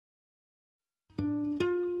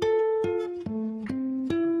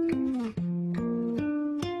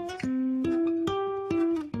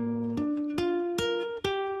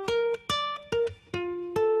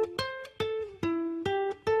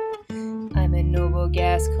noble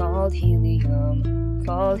gas called helium,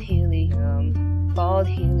 called helium, called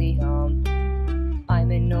helium. I'm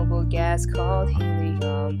a noble gas called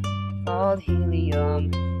helium, called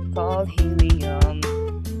helium, called helium.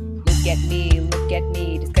 Look at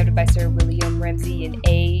me, discovered by Sir William Ramsay in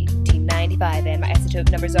 1895, and my isotope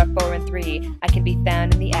numbers are 4 and 3. I can be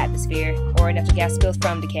found in the atmosphere, or natural gas spills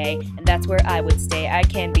from decay, and that's where I would stay. I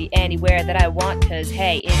can be anywhere that I want, cause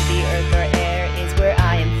hey, in the earth or air is where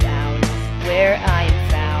I am found, where I am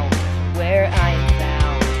found, where I am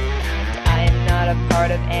found. I am not a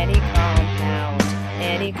part of any compound,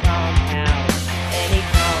 any compound, any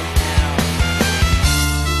compound.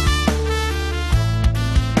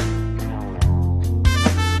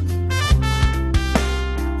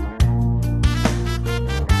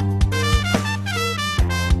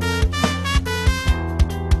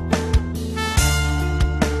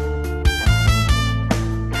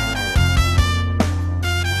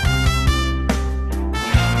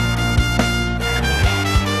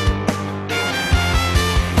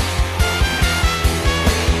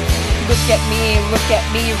 Look at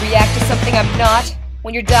me, react to something I'm not.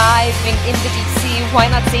 When you're diving in the deep sea, why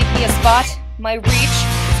not save me a spot? My reach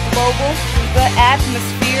is global, the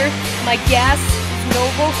atmosphere. My gas is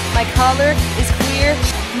noble, my color is clear.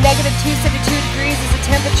 Negative 272 degrees is the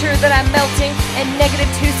temperature that I'm melting, and negative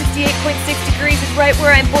 268.6 degrees is right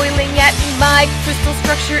where I'm boiling at. My crystal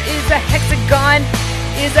structure is a hexagon,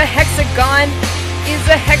 is a hexagon, is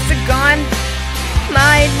a hexagon.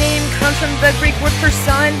 My name comes from the Greek word for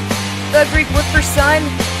sun. The Greek word for sun,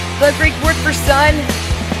 the Greek word for sun.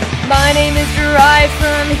 My name is derived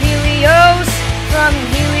from Helios, from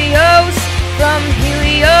Helios, from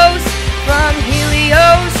Helios, from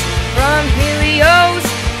Helios, from Helios,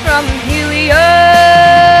 from Helios.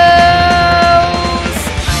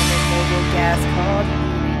 I'm a noble gas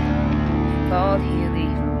called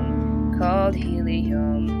helium, called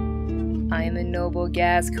helium. I'm a noble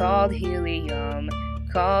gas called helium,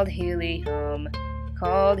 called helium,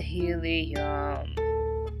 called helium.